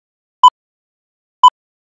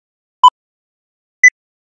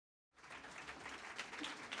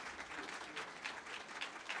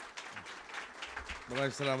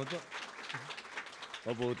Maraming salamat po.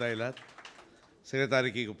 Opo tayo lahat.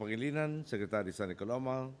 Secretary Kiko Pangilinan, Secretary Sunny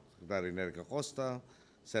Coloma, Secretary Nerica Costa,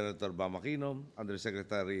 Senator Bam Aquino,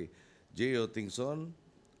 Undersecretary J.O. Tingson,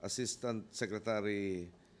 Assistant Secretary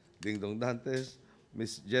Dingdong Dantes,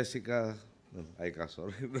 Miss Jessica,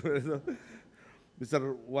 sorry,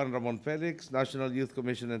 Mr. Juan Ramon Felix, National Youth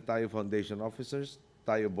Commission and Tayo Foundation Officers,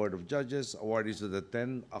 Tayo Board of Judges, awardees of the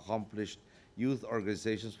 10 accomplished youth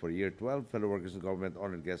organizations for year 12, fellow workers in government,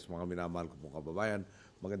 honored guests, mga minamahal ko pong kababayan,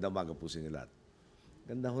 magandang umaga po sa inyo lahat.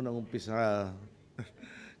 Ganda ho ng umpisa,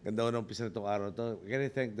 ganda ho ng umpisa nitong araw to. Can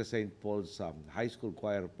I thank the St. Paul's High School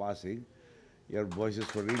Choir Pasig? Your voices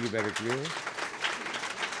were really very clear.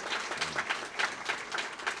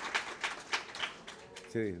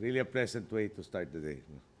 It's really a pleasant way to start the day.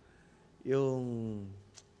 Yung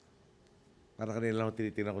para kanila lang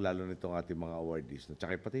tinitingnan ko lalo nitong ating mga awardees. No?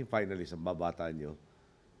 Tsaka pati yung finalists, ang babata nyo,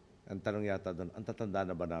 ang tanong yata doon, ang tatanda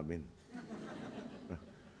na ba namin?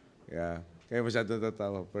 Kaya masyado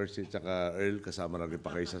natatawa. Percy tsaka Earl, kasama na rin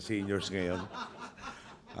pa kayo sa seniors ngayon.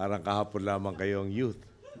 Parang kahapon lamang kayong youth.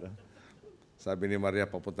 Sabi ni Maria,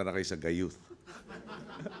 papunta na kayo sa gayouth.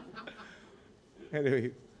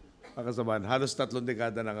 Anyway, mga kasamaan, halos 3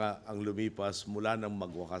 dekada na nga ang lumipas mula nang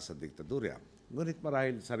magwakas sa diktadurya. Ngunit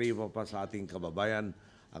marahil sariwa pa sa ating kababayan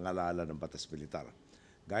ang alaala ng batas militar.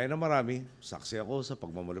 Gaya ng marami, saksi ako sa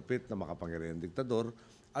pagmamalupit na makapangyarihang diktador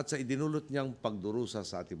at sa idinulot niyang pagdurusa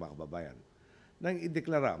sa ating mga kababayan. Nang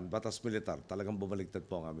ideklara ang batas militar, talagang bumaliktad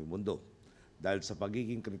po ang aming mundo. Dahil sa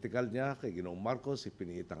pagiging kritikal niya kay Ginoong Marcos,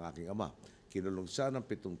 ipiniit ang aking ama. Kinulong siya ng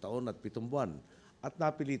 7 taon at 7 buwan at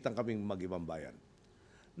napilitan kaming mag-ibang bayan.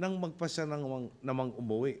 Nang magpasya namang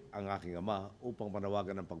umuwi ang aking ama upang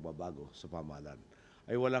panawagan ng pagbabago sa pamahalaan,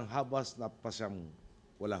 ay walang habas pa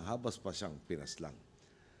siyang pinaslang.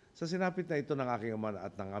 Sa sinapit na ito ng aking ama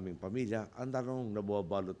at ng aming pamilya, ang tanong na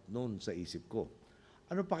buwabalot noon sa isip ko,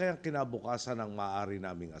 ano pa kayang kinabukasan ang maaari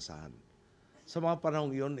naming asahan? Sa mga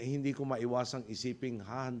panahong iyon, hindi ko maiwasang isiping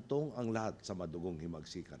hahantong ang lahat sa madugong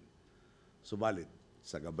himagsikan. Subalit,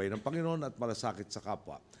 sa gabay ng Panginoon at malasakit sa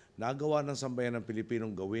kapwa, nagawa ng sambayan ng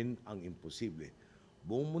Pilipinong gawin ang imposible.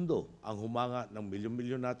 Buong mundo ang humanga ng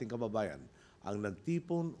milyon-milyon nating kababayan ang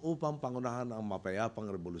nagtipon upang pangunahan ang mapayapang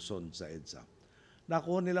revolusyon sa EDSA.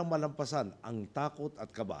 Nakuha nilang malampasan ang takot at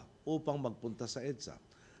kaba upang magpunta sa EDSA.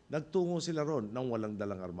 Nagtungo sila ron ng walang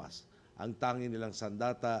dalang armas. Ang tangi nilang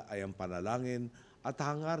sandata ay ang panalangin at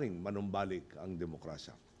hangaring manumbalik ang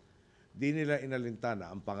demokrasya. Di nila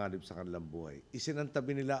inalintana ang panganib sa kanilang buhay.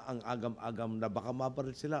 Isinantabi nila ang agam-agam na baka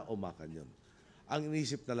mabaril sila o makanyon. Ang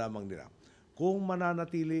inisip na lamang nila, kung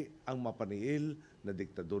mananatili ang mapaniil na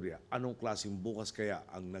diktadurya, anong klaseng bukas kaya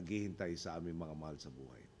ang naghihintay sa aming mga mahal sa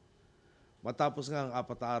buhay? Matapos nga ang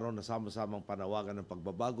 4 araw na sama-samang panawagan ng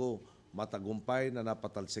pagbabago, matagumpay na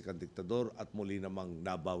napatalsik ang diktador at muli namang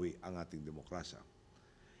nabawi ang ating demokrasya.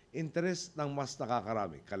 Interes ng mas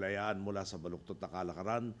nakakarami, kalayaan mula sa baluktot na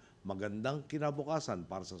kalakaran, magandang kinabukasan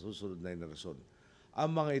para sa susunod na henerasyon.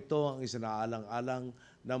 Ang mga ito ang isinaalang-alang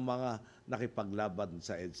ng mga nakipaglaban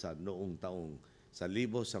sa EDSA noong taong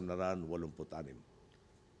 1986.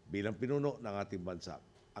 Bilang pinuno ng ating bansa,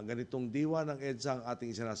 ang ganitong diwa ng EDSA ang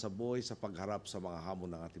ating isinasabuhay sa pagharap sa mga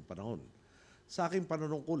hamon ng ating panahon. Sa aking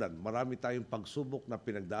panunungkulan, marami tayong pagsubok na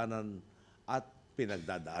pinagdaanan at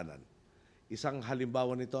pinagdadaanan. Isang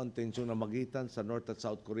halimbawa nito ang tensyon na magitan sa North at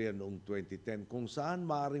South Korea noong 2010 kung saan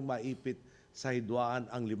maaaring maipit sa hidwaan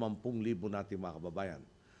ang 50,000 nating mga kababayan.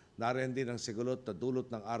 Nariyan din ang sigulot na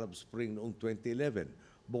dulot ng Arab Spring noong 2011.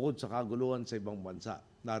 Bukod sa kaguluhan sa ibang bansa,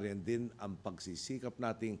 nariyan din ang pagsisikap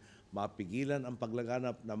nating mapigilan ang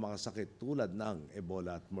paglaganap ng mga sakit tulad ng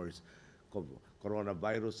Ebola at MERS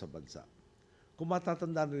coronavirus sa bansa. Kung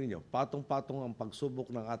matatandaan ninyo, patong-patong ang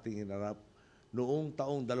pagsubok ng ating hinarap noong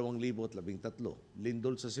taong 2013,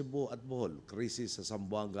 lindol sa Cebu at Bohol, krisis sa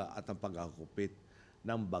Zamboanga at ang pagkakupit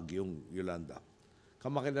ng bagyong Yolanda.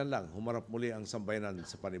 Kamakailan lang, humarap muli ang sambayanan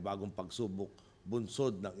sa panibagong pagsubok,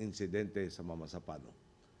 bunsod ng insidente sa Mamasapano.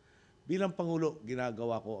 Bilang Pangulo,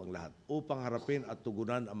 ginagawa ko ang lahat upang harapin at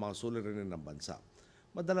tugunan ang mga suliranin ng bansa.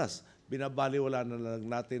 Madalas, binabaliwala na lang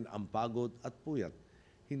natin ang pagod at puyat.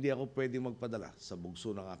 Hindi ako pwedeng magpadala sa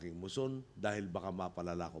bugso ng aking muson dahil baka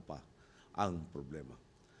mapalala ko pa ang problema.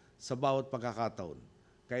 Sa bawat pagkakataon,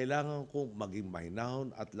 kailangan kong maging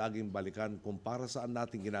mahinahon at laging balikan kung para saan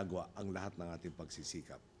natin ginagawa ang lahat ng ating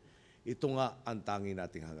pagsisikap. Ito nga ang tangi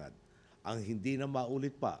nating hangad. Ang hindi na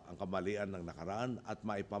maulit pa ang kamalian ng nakaraan at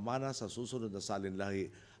maipamana sa susunod na salinlahi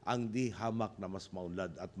ang di hamak na mas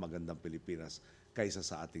maunlad at magandang Pilipinas kaysa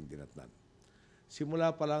sa ating dinatnan.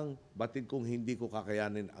 Simula pa lang, batid kong hindi ko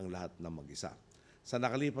kakayanin ang lahat ng mag-isa. Sa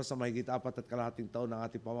nakalipas na mahigit 4.5 taon ng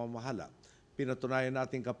ating pamamahala, pinatunayan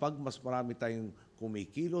natin kapag mas marami tayong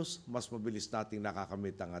kumikilos, mas mabilis nating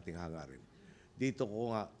nakakamit ang ating hangarin. Dito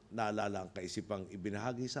ko nga naalala ang kaisipang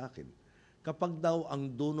ibinahagi sa akin. Kapag daw ang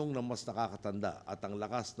dunong ng mas nakakatanda at ang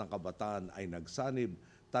lakas ng kabataan ay nagsanib,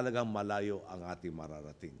 talagang malayo ang ating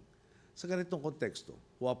mararating. Sa ganitong konteksto,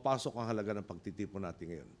 pumapasok ang halaga ng pagtitipon natin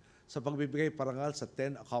ngayon. Sa pagbibigay parangal sa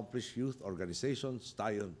 10 accomplished youth organizations,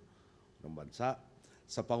 tayo ng bansa,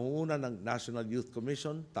 sa pangunguna ng National Youth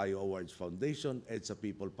Commission, Tayo Awards Foundation, EDSA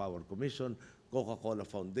People Power Commission, Coca-Cola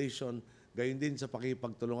Foundation, gayon din sa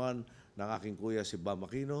pakipagtulungan ng aking kuya si Bam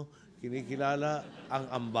Aquino, kinikilala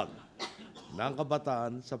ang ambag ng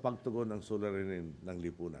kabataan sa pagtugon ng suliranin ng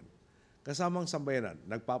lipunan. Kasamang sambayanan,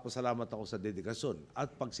 nagpapasalamat ako sa dedikasyon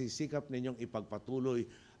at pagsisikap ninyong ipagpatuloy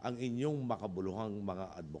ang inyong makabuluhang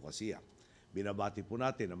mga advokasya. Binabati po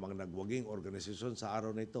natin ang mga nagwaging organisasyon sa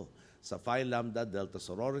araw na ito, sa Phi Lambda Delta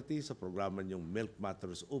Sorority sa programa niyong Milk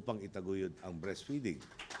Matters upang itaguyod ang breastfeeding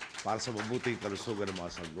para sa mabuting kalusugan ng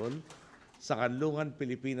mga sanggol, sa Kanlungan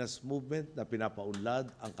Pilipinas Movement na pinapaunlad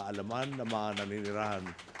ang kaalaman ng mga naninirahan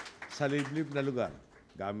sa liblib na lugar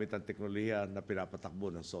gamit ang teknolohiya na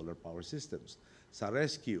pinapatakbo ng solar power systems, sa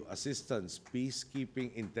Rescue, Assistance,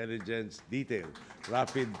 Peacekeeping, Intelligence, Detail,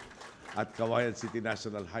 Rapid at Kawayan City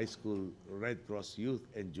National High School Red Cross Youth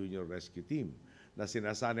and Junior Rescue Team na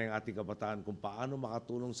sinasanay ang ating kabataan kung paano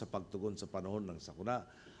makatulong sa pagtugon sa panahon ng sakuna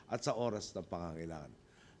at sa oras ng pangangailangan.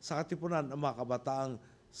 Sa katipunan ang mga kabataang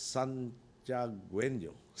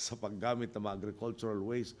Santiagueño sa paggamit ng mga agricultural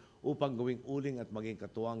waste upang gawing uling at maging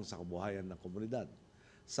katuwang sa kabuhayan ng komunidad.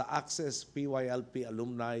 Sa Access PYLP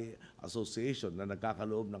Alumni Association na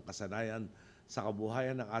nagkakaloob ng kasanayan sa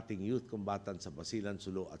kabuhayan ng ating youth combatant sa Basilan,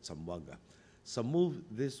 Sulu at Zamboanga. Sa Move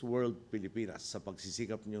This World Pilipinas sa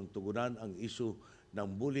pagsisikap niyong tugunan ang issue ng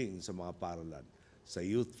bullying sa mga paaralan. Sa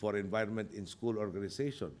Youth for Environment in School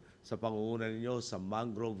Organization sa pangunguna ninyo sa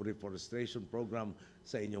Mangrove Reforestation Program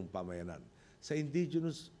sa inyong pamayanan. Sa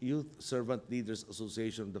Indigenous Youth Servant Leaders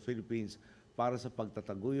Association of the Philippines para sa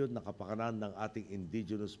pagtataguyod ng kapakanan ng ating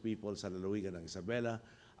indigenous people sa lalawigan ng Isabela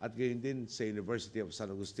at gayon din sa University of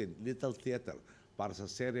San Agustin Little Theater para sa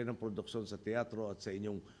serye ng produksyon sa teatro at sa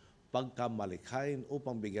inyong pagkamalikhain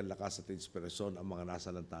upang bigyan lakas at inspirasyon ang mga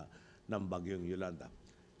nasalanta ng Bagyong Yolanda.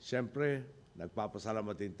 Siyempre,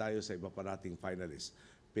 nagpapasalamat din tayo sa iba pa nating finalists.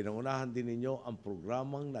 Pinangunahan din ninyo ang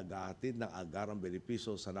programang naghahatid ng agarang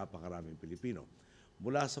benepisyo sa napakaraming Pilipino.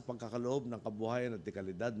 Mula sa pagkakaloob ng kabuhayan at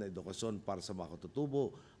dekalidad na edukasyon para sa mga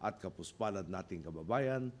katutubo at kapuspalad nating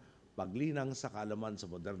kababayan, paglinang sa kaalaman sa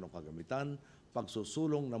modernong kagamitan,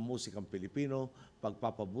 pagsusulong ng musikang Pilipino,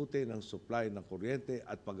 pagpapabuti ng supply ng kuryente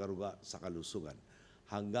at pagaruga sa kalusugan,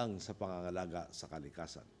 hanggang sa pangangalaga sa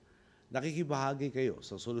kalikasan. Nakikibahagi kayo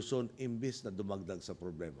sa solusyon imbis na dumagdag sa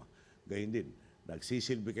problema. Gayun din,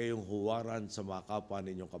 nagsisilbi kayong huwaran sa mga kapwa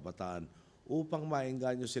ninyong kabataan upang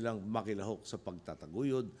maengganyo silang makilahok sa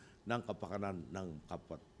pagtataguyod ng kapakanan ng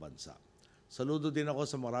kapatbansa. Saludo din ako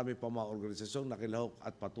sa marami pa mga organisasyong nakilahok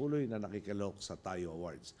at patuloy na nakikilahok sa Tayo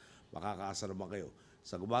Awards. Makakaasa naman kayo.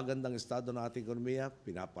 Sa gumagandang estado ng ating ekonomiya,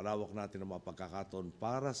 pinapalawak natin ang mga pagkakataon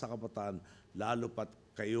para sa kabataan, lalo pat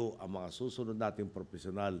kayo ang mga susunod nating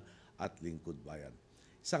profesional at lingkod bayan.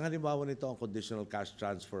 Isang halimbawa nito ang Conditional Cash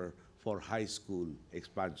Transfer for High School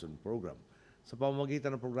Expansion Program. Sa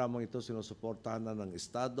pamamagitan ng programang ito, sinusuportahan na ng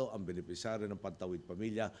Estado ang benepisyaryo ng Pantawid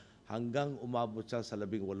Pamilya hanggang umabot siya sa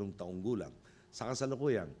 18 taong gulang. Sa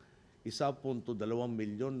kasalukuyang, 1.2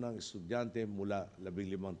 milyon ng estudyante mula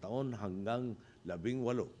 15 taon hanggang 18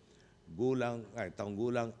 taong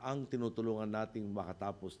gulang ang tinutulungan nating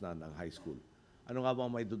makatapos na ng high school. Ano nga ba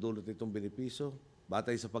ang maidudulot nitong benepisyo?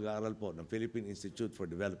 Batay sa pag-aaral po ng Philippine Institute for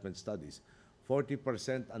Development Studies,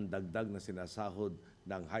 40% ang dagdag na sinasahod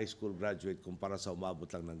ng high school graduate kumpara sa umabot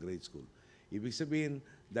lang ng grade school. Ibig sabihin,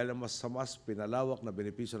 dahil mas pinalawak na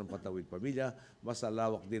benepisyo ng Pantawid Pamilya, mas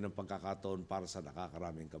lalawak din ang pagkakataon para sa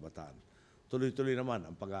nakakaraming kabataan. Tuloy-tuloy naman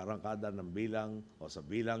ang pag-aarangkada ng bilang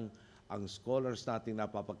ang scholars nating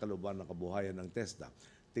napapagkaluban ng kabuhayan ng TESDA.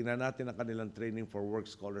 Tingnan natin ang kanilang Training for Work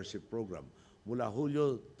Scholarship Program mula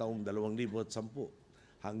Hulyo taong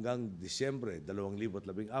 2010 hanggang Disyembre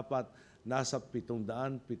 2014, nasa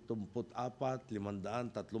 774,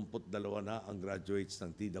 532 na ang graduates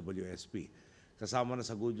ng TWSP. Kasama na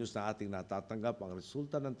sa good news na ating natatanggap ang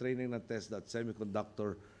resulta ng training ng TESDA at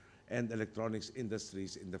Semiconductor and Electronics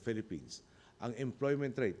Industries in the Philippines. Ang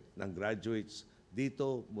employment rate ng graduates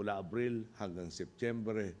dito mula Abril hanggang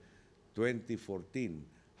Setyembre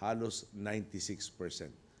 2014, halos 96%.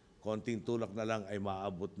 Konting tulak na lang ay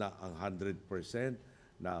maabot na ang 100%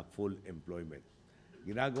 na full employment.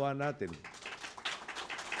 Ginagawa natin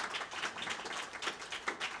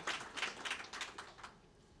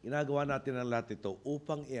Ginagawa natin ang lahat ito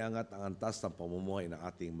upang iangat ang antas ng pamumuhay ng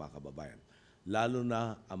ating mga kababayan, lalo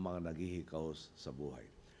na ang mga naghihikaos sa buhay.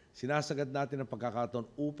 Sinasagad natin ang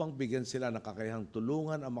pagkakataon upang bigyan sila ng kakayahang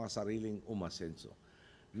tulungan ang mga sariling umasenso.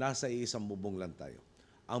 Nasa iisang bubong lang tayo.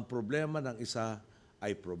 Ang problema ng isa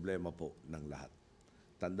ay problema po ng lahat.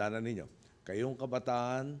 Tandaan na ninyo, kayong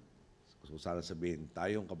kabataan, gusto ko sana sabihin,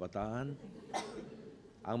 tayong kabataan,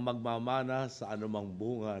 ang magmamana sa anumang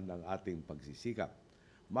bunga ng ating pagsisikap.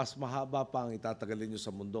 Mas mahaba pa ang itatagalin nyo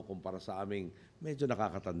sa mundo kumpara sa aming medyo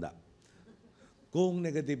nakakatanda. Kung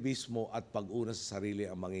negativismo at pag-una sa sarili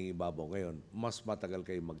ang mangingibabaw ngayon, mas matagal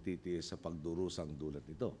kayong magtitiis sa pagdurusang dulot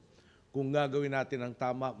nito. Kung gagawin natin ang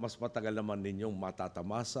tama, mas matagal naman ninyong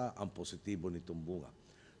matatamasa ang positibo nitong bunga.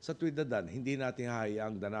 Sa tuwid na dan, hindi natin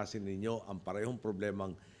hahayaang danasin ninyo ang parehong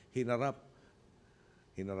problemang hinarap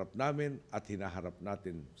namin at hinaharap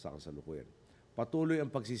natin sa kasalukuyan. Patuloy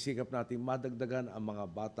ang pagsisikap natin madagdagan ang mga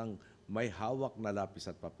batang may hawak na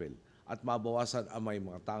lapis at papel at mabawasan ang may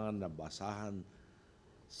mga tangan na basahan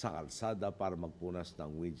sa kalsada para magpunas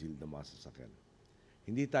ng windshield ng mga sasakyan.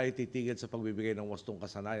 Hindi tayo titigil sa pagbibigay ng wastong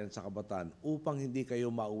kasanayan sa kabataan upang hindi kayo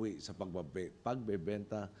mauwi sa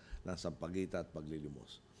pagbebenta ng sampagita at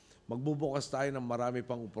paglilimos. Magbubukas tayo ng marami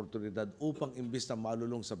pang oportunidad upang imbis na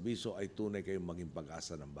malulong sa biso ay tunay kayong maging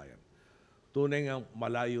pag-asa ng bayan. Tunay nga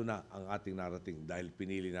malayo na ang ating narating dahil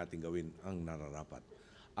pinili natin gawin ang nararapat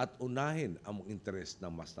at unahin ang interes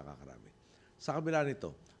ng mas nakakarami. Sa kabila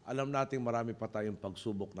nito, alam nating marami pa tayong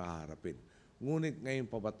pagsubok na haharapin. Ngunit ngayon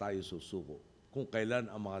pa ba tayo susuko kung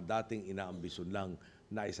kailan ang mga dating inaambisyon lang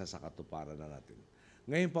na isa sa katuparan na natin?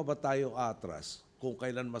 Ngayon pa ba tayo aatras kung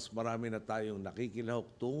kailan mas marami na tayong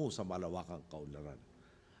nakikilahok tungo sa malawakang kaunlaran?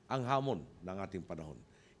 Ang hamon ng ating panahon,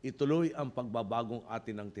 ituloy ang pagbabagong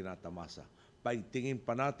atin ang tinatamasa. Paigtingin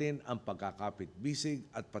pa natin ang pagkakapit-bisig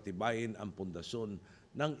at patibayin ang pundasyon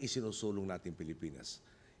ng isinusulong nating Pilipinas.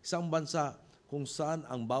 Isang bansa kung saan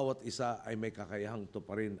ang bawat isa ay may kakayahang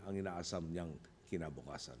tuparin ang inaasam niyang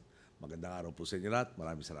kinabukasan. Magandang araw po sa inyo lahat.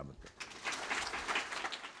 Maraming salamat po.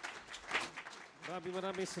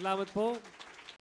 Maraming salamat po.